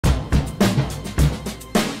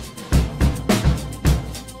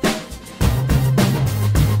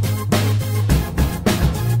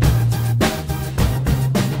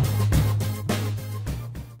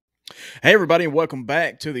Hey, everybody, and welcome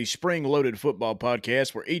back to the Spring Loaded Football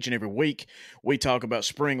Podcast, where each and every week we talk about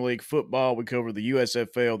Spring League football. We cover the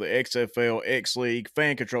USFL, the XFL, X League,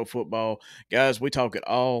 fan control football. Guys, we talk it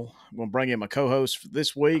all. I'm going to bring in my co host for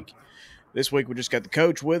this week. This week we just got the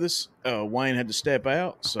coach with us. Wayne had to step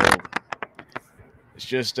out, so it's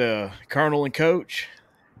just Colonel and Coach.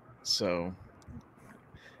 So,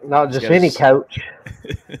 Not he's just got any his coach.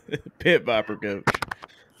 Pit Viper coach.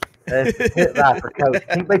 That's the Pit Viper coach.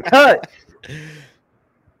 Keep me touched.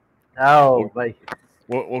 Oh, man.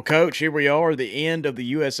 Well, Coach, here we are, the end of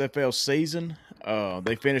the USFL season.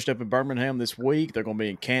 They finished up in Birmingham this week. They're going to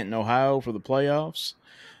be in Canton, Ohio for the playoffs.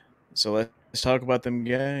 So let's talk about them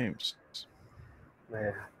games.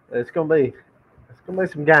 Yeah, it's gonna be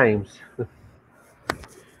some games.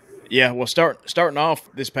 Yeah, well, starting off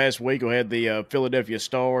this past week, we had the Philadelphia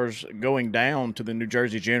Stars going down to the New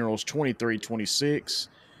Jersey Generals 23-26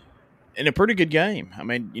 in a pretty good game. I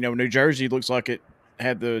mean, New Jersey looks like it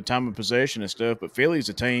had the time of possession and stuff, but Philly's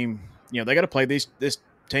a team, they got to play this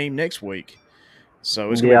team next week.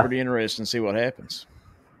 So it's going to be pretty interesting to see what happens.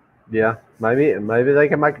 Yeah, maybe they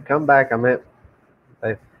can make a comeback. I mean,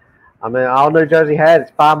 all New Jersey had is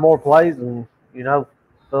 5 more plays than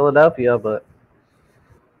Philadelphia, but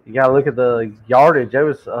you got to look at the yardage. It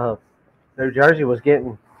was New Jersey was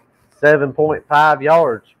getting 7.5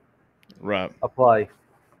 yards a play.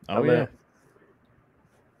 Oh, yeah.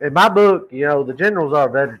 In my book, the Generals are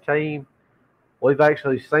a better team. We've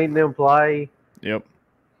actually seen them play. Yep.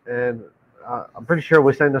 And I'm pretty sure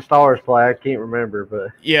we've seen the Stars play. I can't remember, but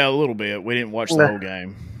yeah, a little bit. We didn't watch the whole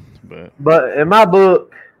game, but in my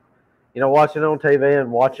book, watching on TV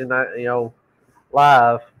and watching that,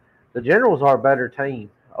 live, the Generals are a better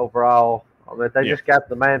team overall. I mean, they just got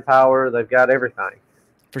the manpower. They've got everything.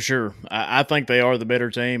 For sure. I think they are the better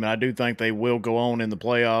team, and I do think they will go on in the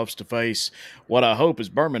playoffs to face what I hope is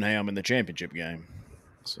Birmingham in the championship game.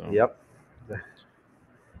 So. Yep.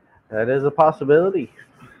 That is a possibility.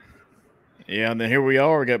 Yeah, and then here we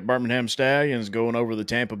are. We got Birmingham Stallions going over the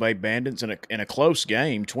Tampa Bay Bandits in a close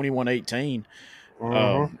game, 21-18.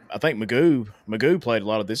 Mm-hmm. I think Magoo played a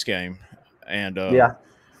lot of this game, and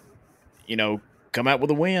come out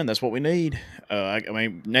with a win. That's what we need. I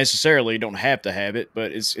mean, necessarily don't have to have it,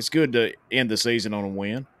 but it's good to end the season on a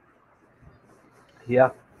win. Yeah,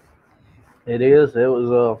 it is. It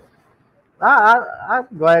was I'm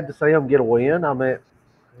glad to see them get a win. I mean,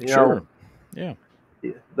 sure. Yeah.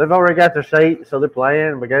 They've already got their seat, so they're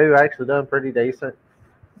playing. Magoo actually done pretty decent.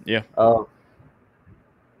 Yeah.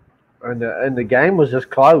 And the game was just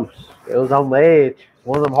close. It was on the edge.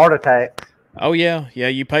 One of them heart attacks. Oh, yeah. Yeah,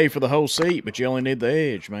 you pay for the whole seat, but you only need the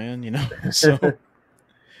edge, man, So.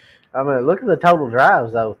 I mean, look at the total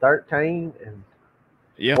drives, though. 13 and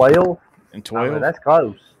 12. And 12. I mean, that's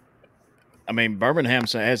close. I mean, Birmingham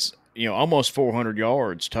has, almost 400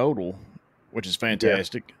 yards total, which is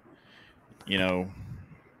fantastic.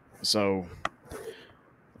 So,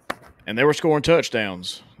 and they were scoring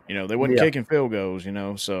touchdowns. They weren't kicking field goals,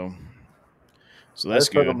 so that's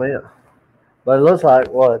good. But it looks like,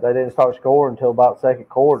 they didn't start scoring until about second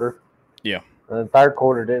quarter. Yeah. And then third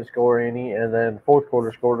quarter didn't score any, and then fourth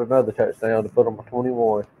quarter scored another touchdown to put them on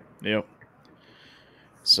 21. Yep.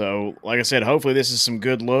 So, like I said, hopefully this is some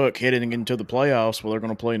good luck heading into the playoffs where they're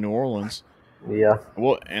going to play New Orleans. Yeah.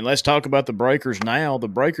 Well, and let's talk about the Breakers now. The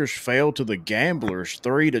Breakers fell to the Gamblers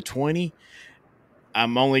 3-20.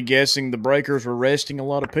 I'm only guessing the Breakers were resting a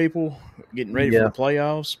lot of people, getting ready for the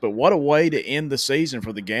playoffs. But what a way to end the season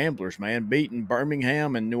for the Gamblers, man, beating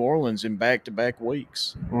Birmingham and New Orleans in back-to-back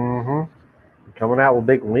weeks. Mm-hmm. Coming out with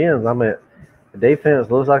big wins. I mean, the defense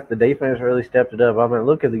looks like the defense really stepped it up. I mean,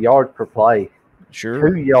 look at the yards per play.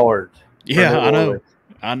 Sure. 2 yards. Yeah, I know.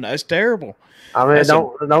 It's terrible. I mean,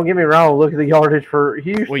 don't get me wrong. Look at the yardage for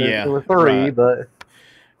Houston. Well, yeah, with 3, right. But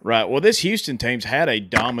right. Well, this Houston team's had a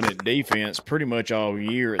dominant defense pretty much all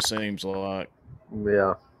year. It seems like.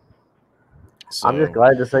 Yeah. So, I'm just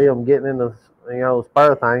glad to see them getting into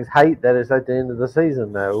spur things. Hate that it's at the end of the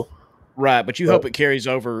season, though. Right, but you hope it carries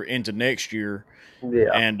over into next year.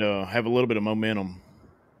 Yeah. And have a little bit of momentum.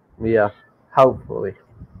 Yeah, hopefully.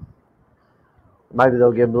 Maybe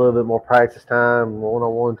they'll give them a little bit more practice time,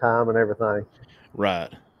 one-on-one time, and everything. Right.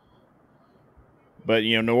 But,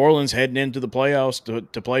 New Orleans heading into the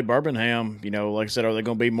playoffs to play Birmingham, like I said, are they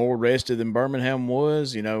going to be more rested than Birmingham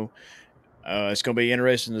was? It's going to be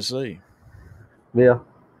interesting to see. Yeah.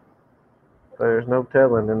 There's no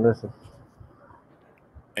telling in this one.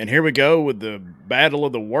 And here we go with the battle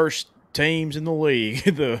of the worst teams in the league.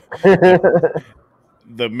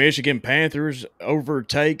 The Michigan Panthers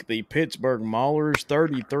overtake the Pittsburgh Maulers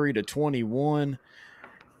 33-21.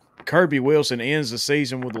 Kirby Wilson ends the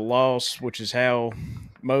season with a loss, which is how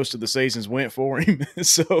most of the seasons went for him.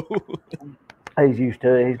 So, He's used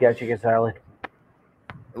to it. He's got chicken salad.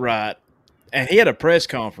 right. And he had a press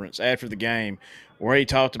conference after the game where he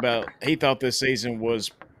talked about he thought this season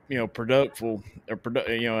was, productful or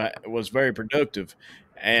was very productive,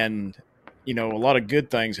 and a lot of good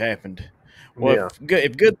things happened. Well, Yeah,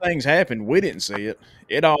 if good things happened, we didn't see it.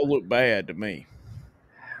 It all looked bad to me.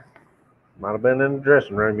 might have been in the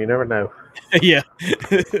dressing room. You never know. Yeah.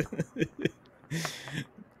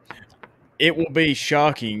 It will be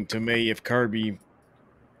shocking to me if Kirby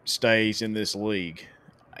stays in this league.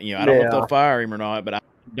 I don't know if they'll Yeah, fire him or not, but I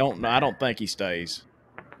don't think he stays.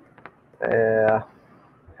 yeah.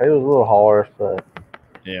 He was a little harsh, but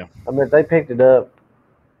Yeah. I mean, they picked it up.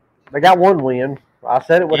 They got one win. I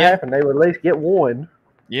said it would Yeah. happen. They would at least get one,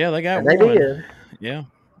 Yeah, they got and they one. did. Yeah.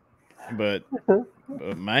 But,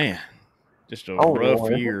 man, just a Only rough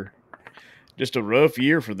one. year. Just a rough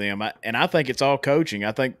year for them. And I think it's all coaching.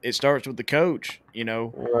 I think it starts with the coach,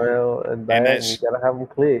 Well, and and that, and you got to have them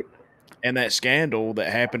click. that scandal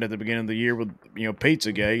that happened at the beginning of the year with,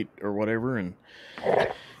 Pizzagate or whatever. And,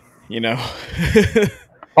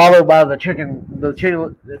 Followed by the chicken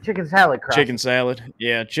salad crisis. chicken salad.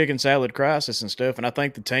 Yeah, chicken salad crisis and stuff. And I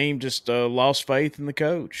think the team just lost faith in the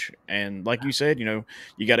coach. And like you said, you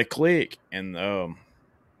got to click. And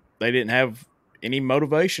they didn't have any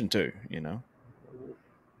motivation to.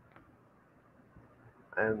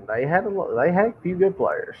 And they had a few good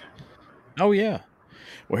players. Oh, yeah.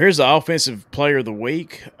 Well, here's the offensive player of the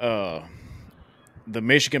week. The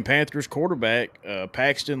Michigan Panthers quarterback,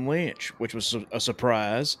 Paxton Lynch, which was a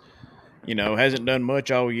surprise. Hasn't done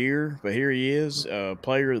much all year, but here he is,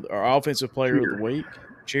 offensive player of the week.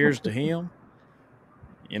 Cheers to him.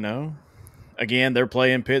 Again, they're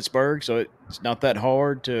playing Pittsburgh, so it's not that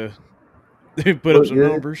hard to put up Look some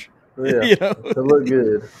good. numbers. Yeah, to look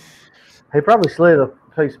good. He probably slid a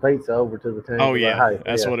piece of pizza over to the team. Oh, yeah, like, hey,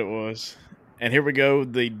 that's what it was. And here we go,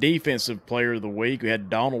 the defensive player of the week. We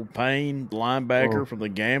had Donald Payne, linebacker from the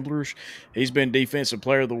Gamblers. He's been defensive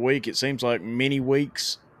player of the week, it seems like, many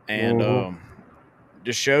weeks. And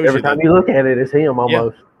just shows every you time that, you look at it, it's him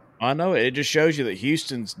almost. Yeah, I know. It just shows you that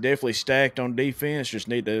Houston's definitely stacked on defense. Just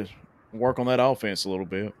need to work on that offense a little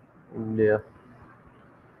bit. Yeah.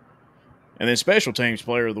 And then special teams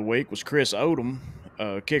player of the week was Chris Odom,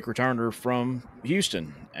 kick returner from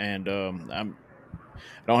Houston. And I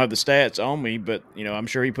don't have the stats on me, but I'm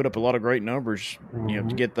sure he put up a lot of great numbers, to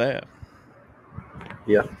get that.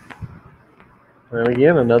 Yeah. And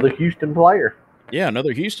again, another Houston player. Yeah,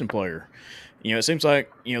 another Houston player. It seems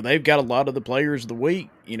like they've got a lot of the players of the week.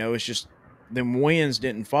 It's just them wins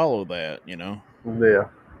didn't follow that. Yeah.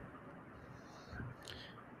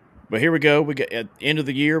 But here we go. We got at the end of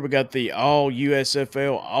the year, we got the all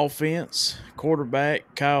USFL offense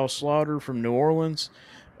quarterback Kyle Slaughter from New Orleans,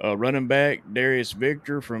 running back Darius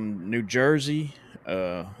Victor from New Jersey.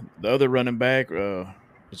 The other running back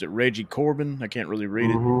was it Reggie Corbin? I can't really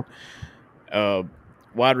read it.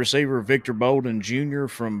 Wide receiver Victor Bolden Jr.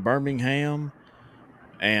 from Birmingham,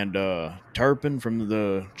 and Turpin from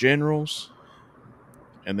the Generals,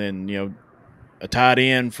 and then a tight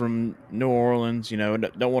end from New Orleans.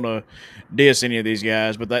 Don't want to diss any of these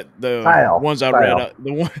guys, but the ones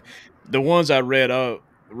I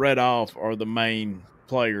read off are the main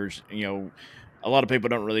players. A lot of people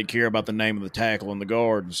don't really care about the name of the tackle and the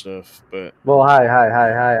guard and stuff, but hey,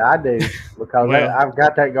 I do because I've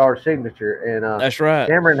got that guard signature, and that's right,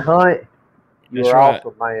 Cameron Hunt. You're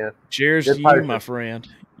awesome, man. Cheers to you, my friend.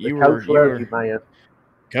 Coach loves you, man.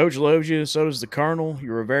 Coach loves you, so does the Colonel.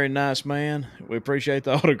 You're a very nice man. We appreciate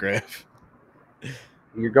the autograph.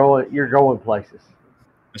 You're going places.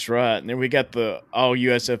 That's right. And then we got the all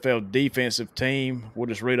USFL defensive team. We'll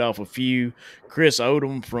just read off a few. Chris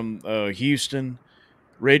Odom from Houston,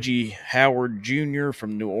 Reggie Howard Jr.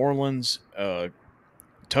 from New Orleans,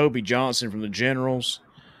 Toby Johnson from the Generals.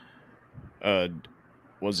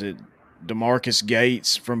 Was it DeMarcus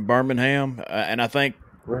Gates from Birmingham? And I think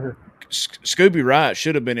Scooby Wright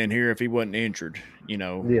should have been in here if he wasn't injured.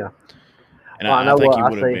 Yeah. And I think he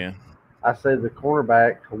would have been. I said the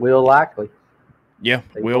cornerback, Will Likely. Yeah,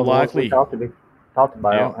 Will Likely. Talked about.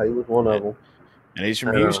 Yeah. He was one of them. And he's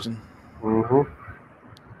from Houston.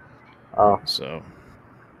 So.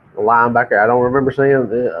 The linebacker, I don't remember seeing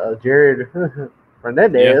Jared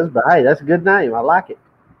Fernandez, but hey, that's a good name. I like it.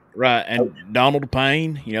 Right, and Donald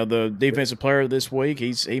Payne, the defensive player this week,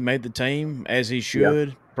 he made the team as he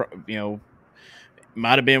should. Yeah.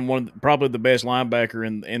 Might have been probably the best linebacker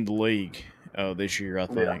in the league this year, I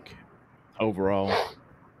think, overall.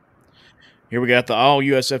 Here we got the all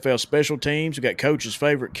USFL special teams. We got coach's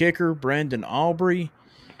favorite kicker, Brandon Aubrey.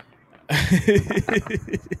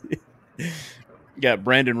 Got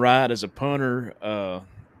Brandon Wright as a punter,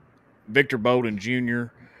 Victor Bolden Jr.,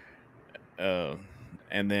 uh,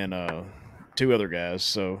 and then two other guys.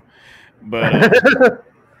 So, but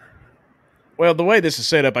well, the way this is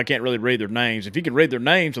set up, I can't really read their names. If you can read their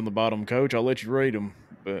names on the bottom, Coach, I'll let you read them.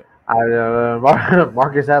 But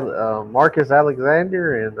Marcus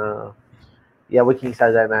Alexander and yeah, we can't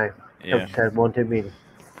say that name. yeah, Coach said one too many.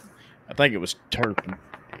 I think it was Turpin.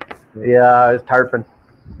 Yeah, it's Turpin.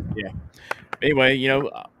 Yeah. Anyway,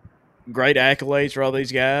 great accolades for all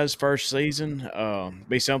these guys. First season,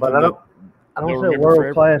 be something But that I don't they'll see a remember world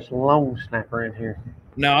forever. class long snapper in here.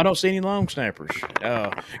 No, I don't see any long snappers.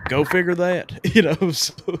 Go figure that.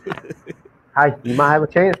 So, Hey, you might have a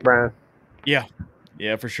chance, Brian. yeah,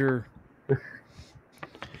 for sure.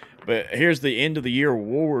 But here's the end of the year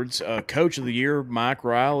awards. Coach of the year, Mike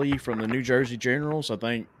Riley from the New Jersey Generals. I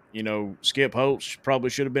think Skip Holtz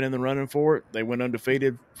probably should have been in the running for it. They went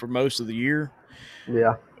undefeated for most of the year.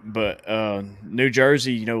 Yeah. But New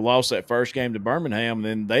Jersey, lost that first game to Birmingham, and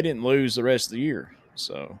then they didn't lose the rest of the year.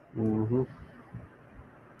 So,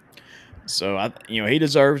 he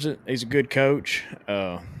deserves it. He's a good coach.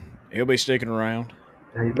 He'll be sticking around.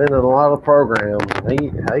 He's been in a lot of programs.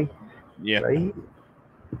 Yeah.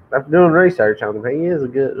 After doing research on him, he is a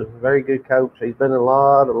very good coach. He's been in a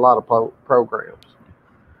lot of programs.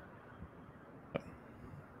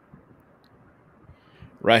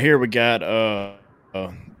 Right here we got the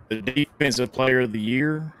defensive player of the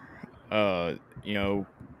year. Chris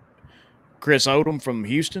Odom from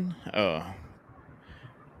Houston. I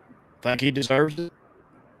think he deserves it.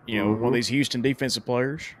 One of these Houston defensive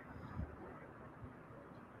players.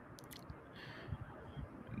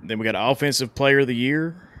 Then we got offensive player of the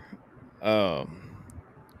year.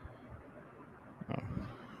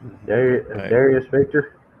 Darius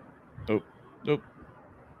Victor. Oh,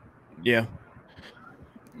 yeah.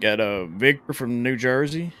 Got Victor from New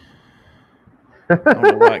Jersey. I don't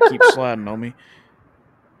know why it keeps sliding on me.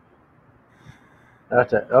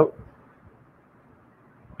 That's it. Oh,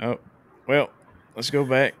 well, let's go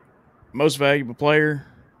back. Most valuable player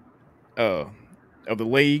of the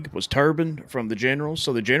league was Turbin from the Generals.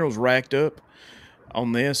 So the Generals racked up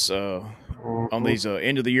on this on these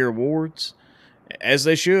end of the year awards, as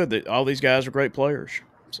they should. That all these guys are great players.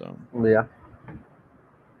 So yeah.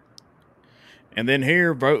 And then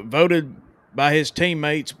here, voted by his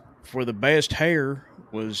teammates for the best hair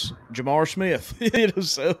was Jamar Smith.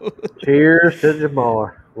 So Cheers to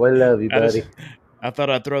Jamar. We love you, buddy. I thought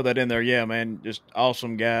I'd throw that in there. Yeah, man, just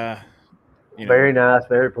awesome guy. Very nice,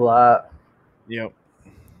 very polite. Yep.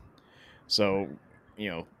 So,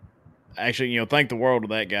 actually, thank the world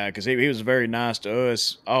of that guy because he was very nice to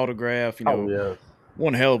us. Autograph, yes.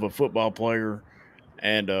 One hell of a football player,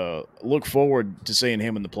 and look forward to seeing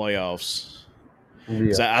him in the playoffs.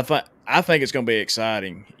 Yeah. I think it's going to be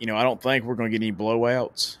exciting. I don't think we're going to get any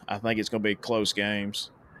blowouts. I think it's going to be close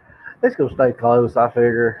games. It's going to stay close, I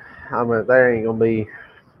figure. I mean, there ain't going to be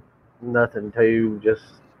nothing to just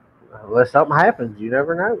unless something happens. You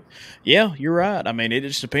never know. Yeah, you're right. I mean, it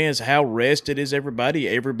just depends how rested is everybody.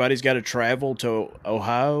 Everybody's got to travel to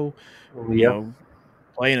Ohio,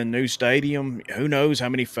 play in a new stadium. Who knows how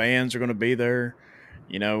many fans are going to be there,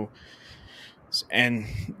 and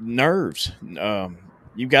nerves.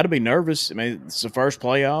 You've got to be nervous. I mean, it's the first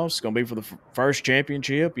playoffs. It's going to be for the first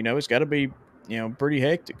championship. It's got to be, pretty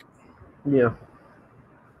hectic. Yeah.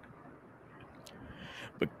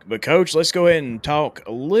 But Coach, let's go ahead and talk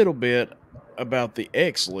a little bit about the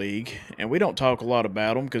X League. And we don't talk a lot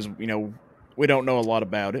about them because, we don't know a lot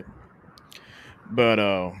about it.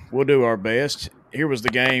 But we'll do our best. Here was the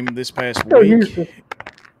game this past week.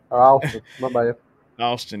 Austin, my bad.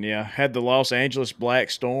 Austin, yeah. Had the Los Angeles Black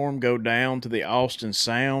Storm go down to the Austin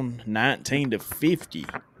Sound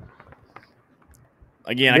 19-50.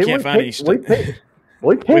 Again, I can't find any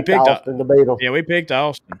we picked Austin to beat them. Yeah, we picked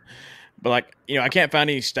Austin. But, I can't find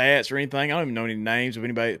any stats or anything. I don't even know any names of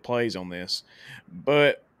anybody that plays on this.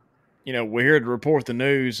 But, we're here to report the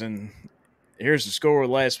news, and here's the score of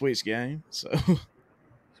last week's game. So,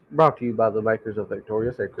 brought to you by the makers of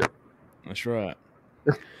Victoria's Secret. That's right.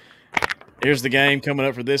 Here's the game coming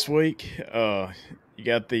up for this week. You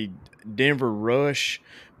got the Denver Rush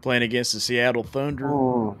playing against the Seattle Thunder.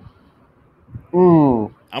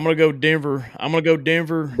 I'm gonna go Denver.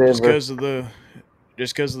 Just because of the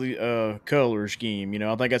color scheme.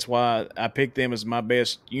 I think that's why I picked them as my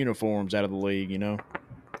best uniforms out of the league. I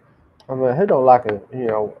mean, who don't like a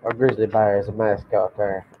grizzly bear as a mascot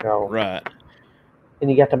there? Right. And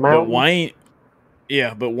you got the mountain. But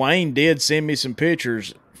Yeah, but Wayne did send me some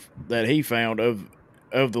pictures that he found of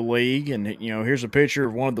the league, and here's a picture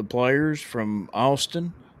of one of the players from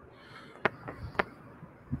Austin.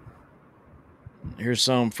 Here's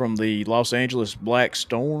some from the Los Angeles Black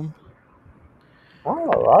Storm. And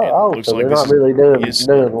looks So like they're this not is really doing his.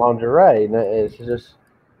 lingerie. It's just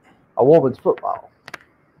a woman's football.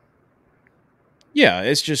 Yeah,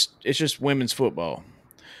 it's just women's football.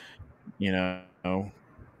 You know,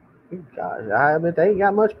 Gosh, I mean, they ain't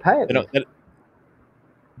got much they padding. don't. I'm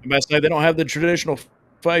about to say they don't have the traditional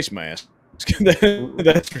face mask. Mm-mm.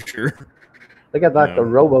 That's for sure. They got You like the know,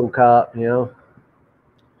 RoboCop, you know.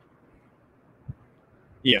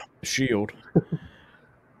 yeah, shield. But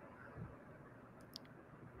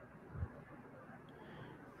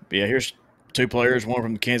yeah, here's two players, one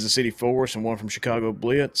from the Kansas City Force and one from Chicago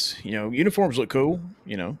Blitz. Uniforms look cool.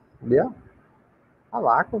 Yeah, I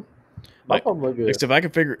like them. Both Like, of them look good. if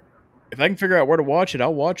I can figure out where to watch it,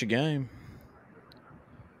 I'll watch a game.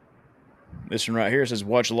 This one right here says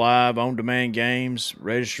watch live on demand games,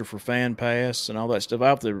 register for fan pass and all that stuff.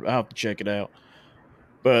 I'll have to check it out.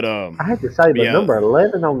 But I have to say, the yeah. number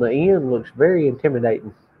 11 on the end looks very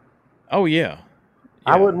intimidating. Oh yeah.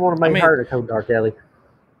 I Yeah. wouldn't want to I make mean, her the co-dark Ellie.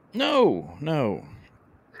 no, no.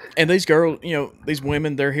 And these girls, these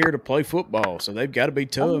women, they're here to play football, so they've got to be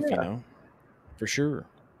Oh, tough, yeah. for sure.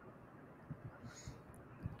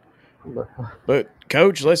 But, But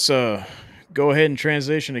coach, let's go ahead and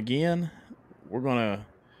transition again. We're gonna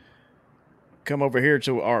come over here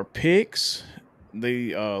to our picks,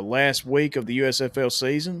 the last week of the USFL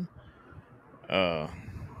season. Uh,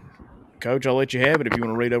 Coach, I'll let you have it if you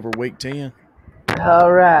want to read over week 10.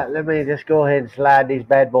 all right, let me just go ahead and slide these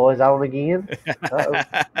bad boys on again. Uh-oh.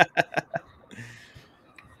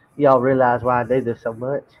 Y'all realize why I do this so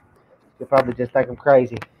much? You'll probably just think I'm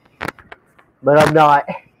crazy. But I'm not.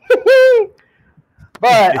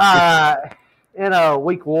 But,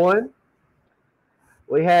 week 1,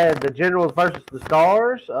 we had the Generals versus the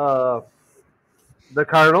Stars. The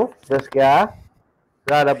Colonel, this guy,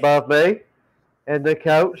 right above me, and the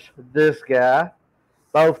coach, this guy,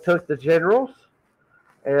 both took the Generals.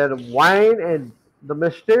 And Wayne and the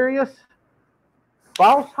mysterious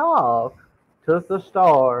Boss Hogg took the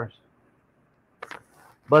Stars.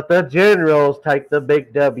 But the Generals take the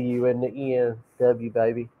big W in the end. W,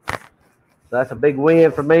 baby. So that's a big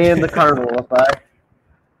win for me and the Colonel up there.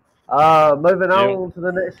 Moving Yep. on to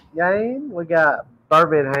the next game, we got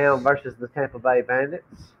Birmingham versus the Tampa Bay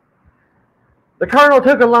Bandits. The Colonel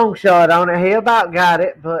took a long shot on it. He about got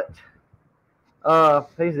it, but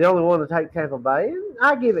he's the only one to take Tampa Bay, and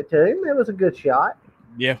I give it to him. It was a good shot.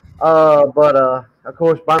 Yeah. But of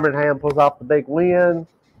course, Birmingham pulls off the big win.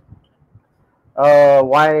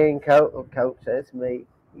 Wayne, coach, that's me.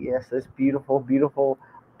 Yes, this beautiful, beautiful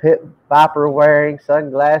pit viper wearing,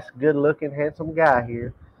 sunglass, good looking, handsome guy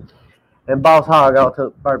here. And Boss Hogg all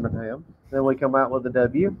took Birmingham. Then we come out with a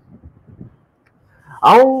W.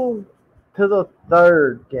 On to the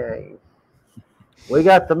third game. We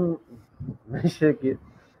got the Michigan,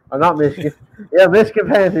 or not Michigan. Yeah, Michigan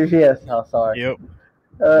Panthers. Yes, oh sorry. Yep.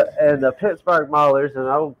 And the Pittsburgh Maulers, and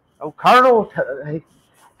old Colonel,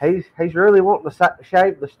 he's really wanting to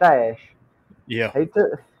shave the stash. Yeah.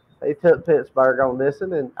 He took Pittsburgh on this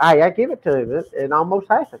one, and hey, I give it to him. It almost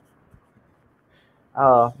happened.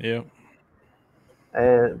 Yeah.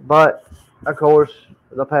 But of course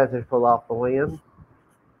the Panthers pull off the win.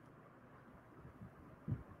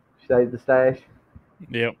 Shave the stash.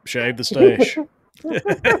 Yep. Shave the stash.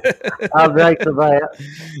 I'll drink to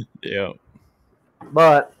that. Yeah.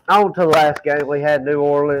 But on to the last game, we had New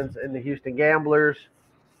Orleans and the Houston Gamblers,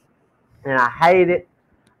 and I hate it.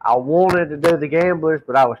 I wanted to do the Gamblers,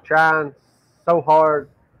 but I was trying so hard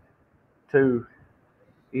to,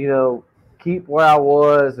 keep where I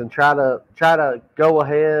was and try to go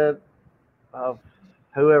ahead of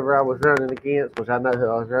whoever I was running against, which I know who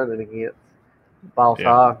I was running against. Boss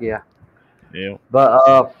Hogg, yeah. Yeah.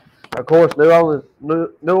 But of course, New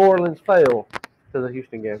Orleans fell to the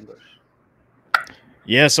Houston Gamblers.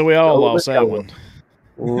 Yeah, so we all lost that one.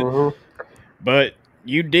 Mm-hmm. But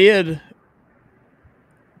you did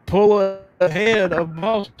pull ahead of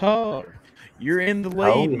Boss Hogg. You're in the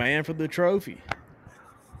lead, man, for the trophy.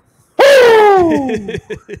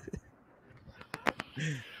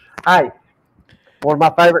 Hey, one of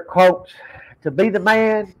my favorite quotes: "To be the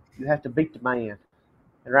man, you have to beat the man."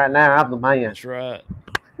 And right now, I'm the man. That's right.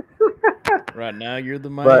 Right now, you're the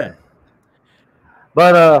man.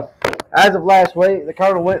 But as of last week, the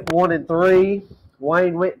Colonel went 1-3.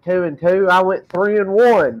 Wayne went 2-2. I went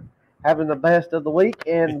 3-1, having the best of the week.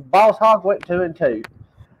 And Boss Hogg went 2-2.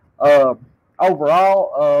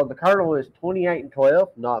 overall, the Colonel is 28-12,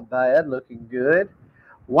 not bad, looking good.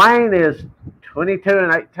 Wayne is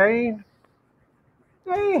 22-18.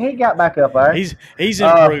 He got back up there. He's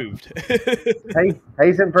improved.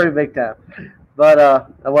 He's improved big time. But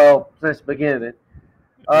since the beginning,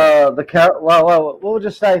 we'll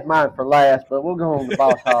just save mine for last. But we'll go on to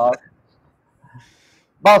Boss Hogg.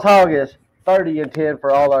 Boss Hogg is 30-10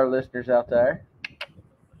 for all our listeners out there.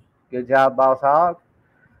 Good job, Boss Hogg.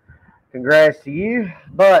 Congrats to you.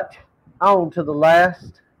 But on to the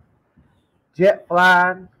last jet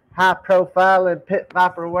flying, high profiling, pit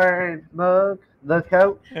viper wearing mug, the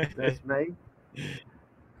coach. That's me.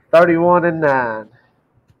 31-9.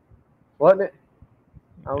 Wasn't it?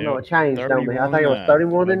 Oh no, it changed on me. I think it was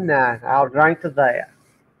 31-9. I'll drink to that.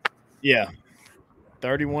 Yeah.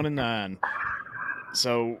 31-9.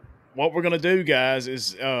 So what we're gonna do, guys,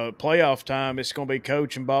 is playoff time. It's gonna be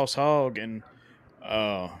Coach and Boss Hogg, and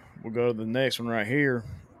we'll go to the next one right here.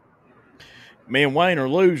 Me and Wayne are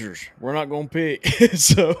losers. We're not gonna pick.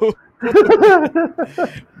 So,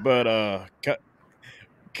 but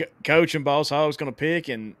Coach and Boss Hogg's gonna pick,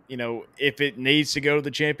 and if it needs to go to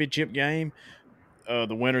the championship game,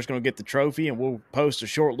 the winner's gonna get the trophy, and we'll post a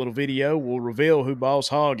short little video. We'll reveal who Boss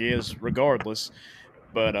Hogg is, regardless.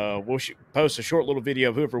 But we'll post a short little video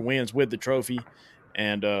of whoever wins with the trophy,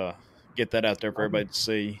 and get that out there for everybody to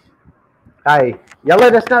see. Hey, y'all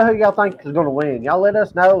let us know who y'all think is going to win. Y'all let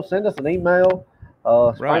us know. Send us an email.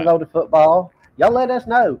 Spring Loaded Football. Y'all let us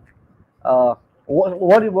know.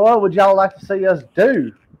 What would y'all like to see us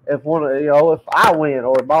do if if I win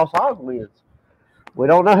or Boss Hogg wins? We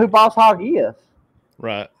don't know who Boss Hogg is.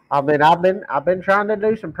 Right. I mean, I've been trying to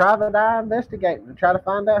do some private eye investigating to try to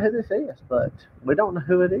find out who this is, but we don't know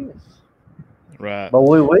who it is. Right. But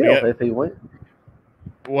we will if he wins.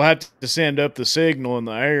 We'll have to send up the signal in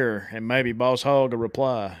the air, and maybe Boss Hogg will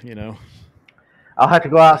reply. I'll have to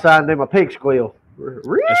go outside and do my pig squeal. That's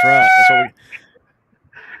right. That's what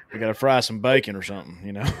we got to fry some bacon or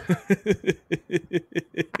something.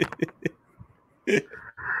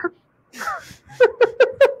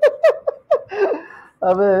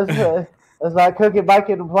 I mean, it's like cooking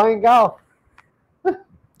bacon and playing golf.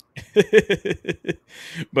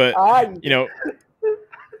 But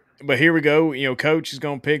but here we go. Coach is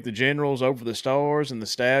going to pick the Generals over the Stars and the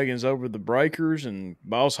Stallions over the Breakers, and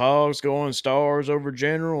Boss Hogg's going Stars over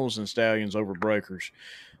Generals and Stallions over Breakers.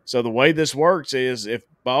 So the way this works is if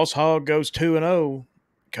Boss Hogg goes 2-0,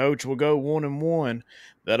 Coach will go 1-1.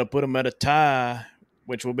 That'll put them at a tie,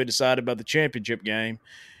 which will be decided by the championship game.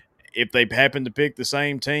 If they happen to pick the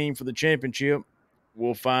same team for the championship,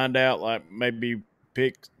 we'll find out, like maybe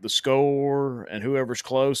pick the score, and whoever's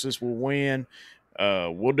closest will win.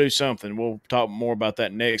 We'll do something. We'll talk more about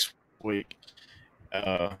that next week.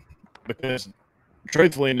 Because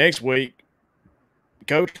truthfully, next week,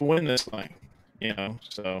 Coach will win this thing.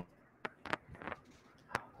 So.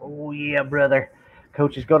 Oh yeah, brother.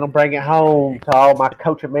 Coach is going to bring it home to all my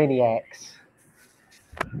coach maniacs.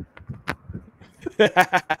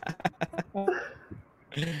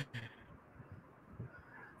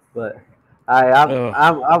 But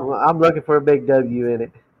I'm looking for a big W in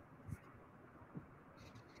it.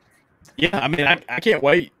 Yeah, I mean, I can't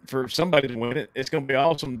wait for somebody to win it. It's going to be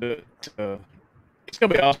awesome it's going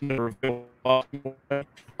to be awesome to reveal. We're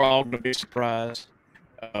all going to be surprised.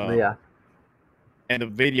 Yeah. And the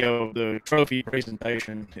video of the trophy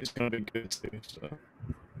presentation is going to be good too. So.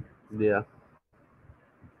 Yeah.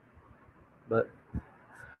 But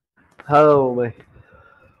holy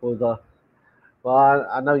was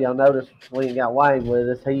I know y'all noticed we ain't got Wayne with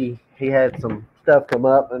us. He had some stuff come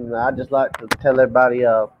up, and I just like to tell everybody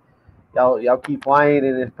y'all keep Wayne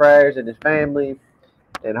in his prayers and his family,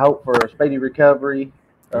 and hope for a speedy recovery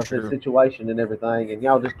of his situation and everything. And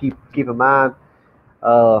y'all just keep in mind.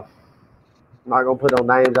 I'm not gonna put no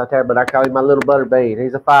names out there, but I call him my little butterbean.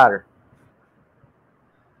 He's a fighter,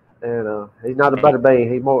 and he's not a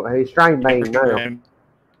butterbean. He's strain bean now.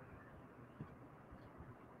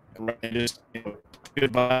 Just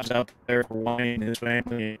good vibes out there for Wayne and his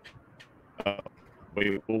family.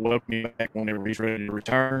 We will welcome you back whenever he's ready to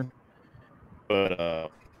return. But I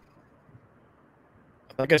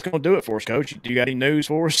think that's going to do it for us, Coach. Do you got any news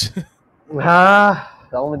for us? The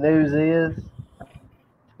only news is, to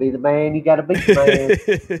be the man, you got to be the man.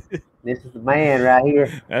 This is the man right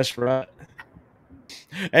here. That's right.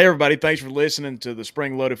 Hey, everybody, thanks for listening to the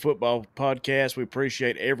Spring Loaded Football Podcast. We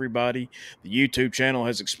appreciate everybody. The YouTube channel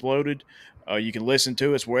has exploded. You can listen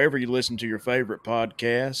to us wherever you listen to your favorite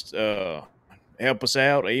podcast. Help us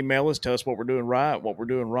out. Email us. Tell us what we're doing right, what we're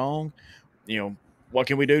doing wrong. What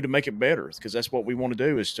can we do to make it better? Because that's what we want to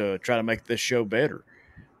do, is to try to make this show better.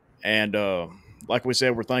 And like we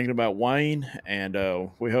said, we're thinking about Wayne, and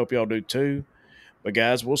we hope y'all do too. But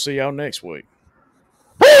guys, we'll see y'all next week.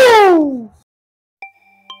 Woo!